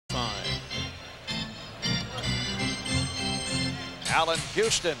Allen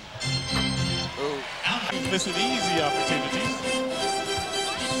Houston, who missing easy opportunities.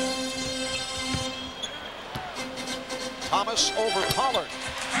 Thomas over Pollard.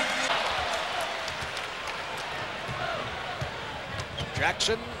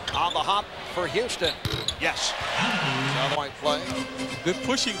 Jackson on the hop for Houston. Yes. Another point play. Good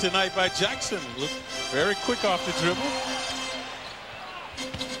pushing tonight by Jackson. Looked very quick off the dribble.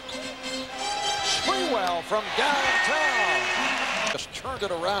 Sprewell from downtown. Just turned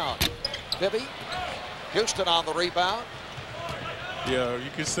it around. Bibby. Houston on the rebound. Yeah, you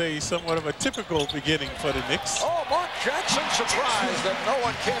could say somewhat of a typical beginning for the Knicks. Oh, Mark Jackson surprised that no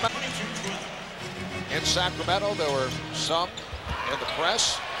one came out. In Sacramento, there were some in the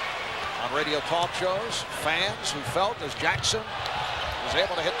press, on radio talk shows, fans who felt as Jackson was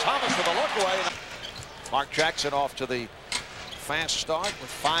able to hit Thomas with a look away. Mark Jackson off to the fast start with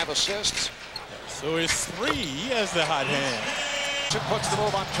 5 assists. So it's 3. He has the hot hand. Puts the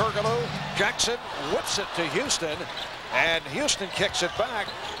move on Turkoglu. Jackson whips it to Houston, and Houston kicks it back.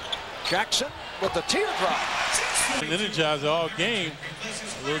 Jackson with the teardrop. Energized all game.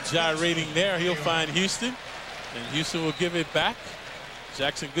 A little gyrating there. He'll find Houston, and Houston will give it back.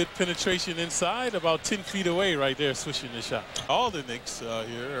 Jackson, good penetration inside, about 10 feet away right there, swishing the shot. All the Knicks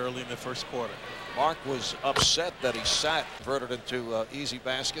here early in the first quarter. Mark was upset that he sat, converted into easy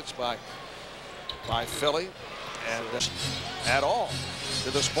baskets by Philly, and at all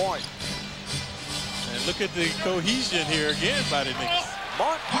to this point. And look at the cohesion here again by the Knicks.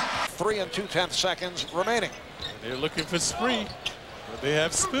 Mark, 3 2/10 seconds remaining. And they're looking for Spree, but they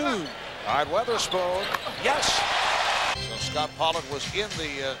have Spoon. All right, Weatherspoon, yes. So Scott Pollard was in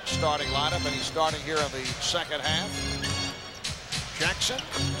the starting lineup, and he's starting here in the second half. Jackson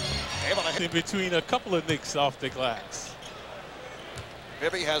able to hit. In between a couple of Knicks off the glass.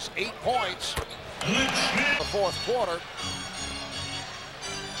 Bibby has 8 points in the fourth quarter.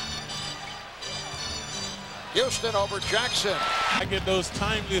 Houston over Jackson. I get those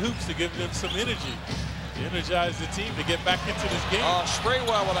timely hoops to give them some energy, to energize the team to get back into this game.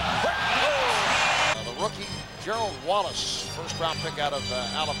 Sprewell with a quick move. The rookie Gerald Wallace, first round pick out of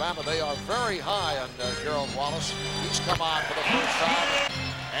Alabama. They are very high on Gerald Wallace. He's come on for the first time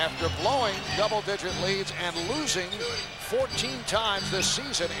after blowing double-digit leads and losing 14 times this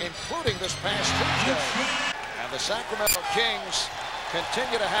season, including this past Tuesday. And the Sacramento Kings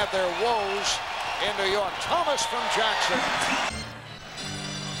continue to have their woes in New York. Thomas from Jackson.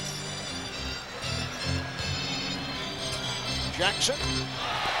 Jackson.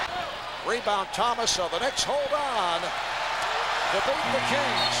 Rebound Thomas, so the Knicks hold on to beat the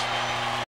Kings.